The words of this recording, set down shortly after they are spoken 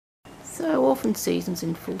So orphan season's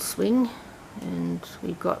in full swing, and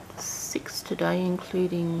we've got 6 today,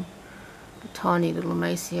 including a tiny little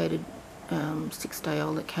emaciated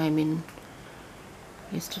 6-day-old that came in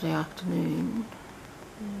yesterday afternoon.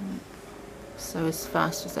 So as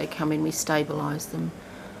fast as they come in, we stabilise them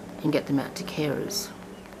and get them out to carers.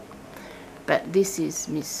 But this is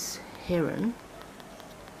Miss Heron,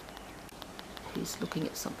 who's looking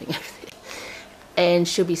at something over there, and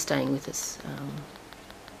she'll be staying with us.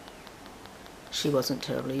 She wasn't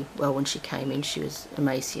terribly well when she came in. She was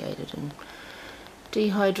emaciated and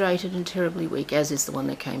dehydrated and terribly weak, as is the one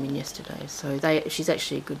that came in yesterday. So she's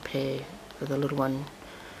actually a good pair for the little one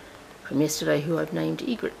from yesterday, who I've named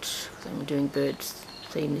Egret, because I'm doing birds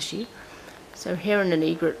theme this year. So Heron and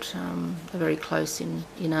Egret are very close in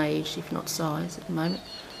age, if not size, at the moment.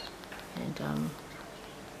 And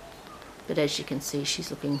but as you can see, she's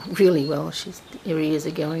looking really well. Her ears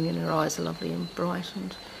are going and her eyes are lovely and bright,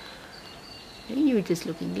 and you're just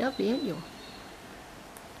looking lovely, aren't you?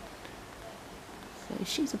 So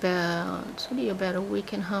she's about, what are you, about a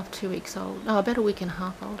week and a half, 2 weeks old? No, about a week and a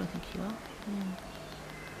half old, I think you are. Yeah.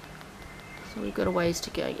 So we've got a ways to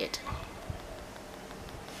go yet.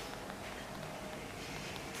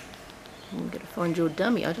 You've got to find your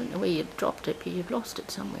dummy. I don't know where you dropped it, but you've lost it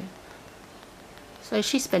somewhere. So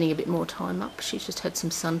she's spending a bit more time up. She's just had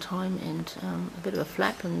some sun time and a bit of a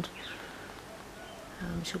flap, and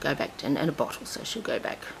she'll go back to, and a bottle, so she'll go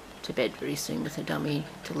back to bed very soon with her dummy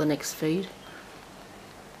till the next feed.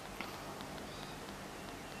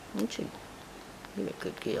 Won't you? You're a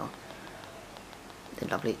good girl. They're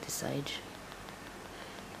lovely at this age.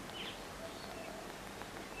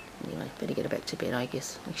 Anyway, better get her back to bed, I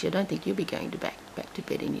guess. Actually, I don't think you'll be going to back to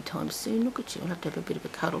bed anytime soon. Look at you. I'll have to have a bit of a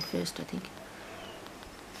cuddle first, I think.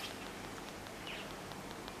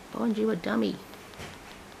 Find you a dummy.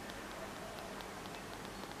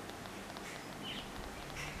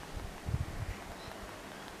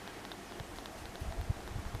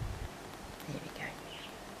 There we go.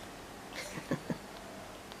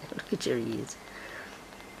 Look at your ears.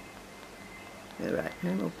 Alright,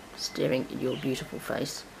 no more staring at your beautiful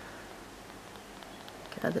face.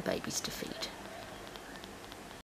 Got other babies to feed.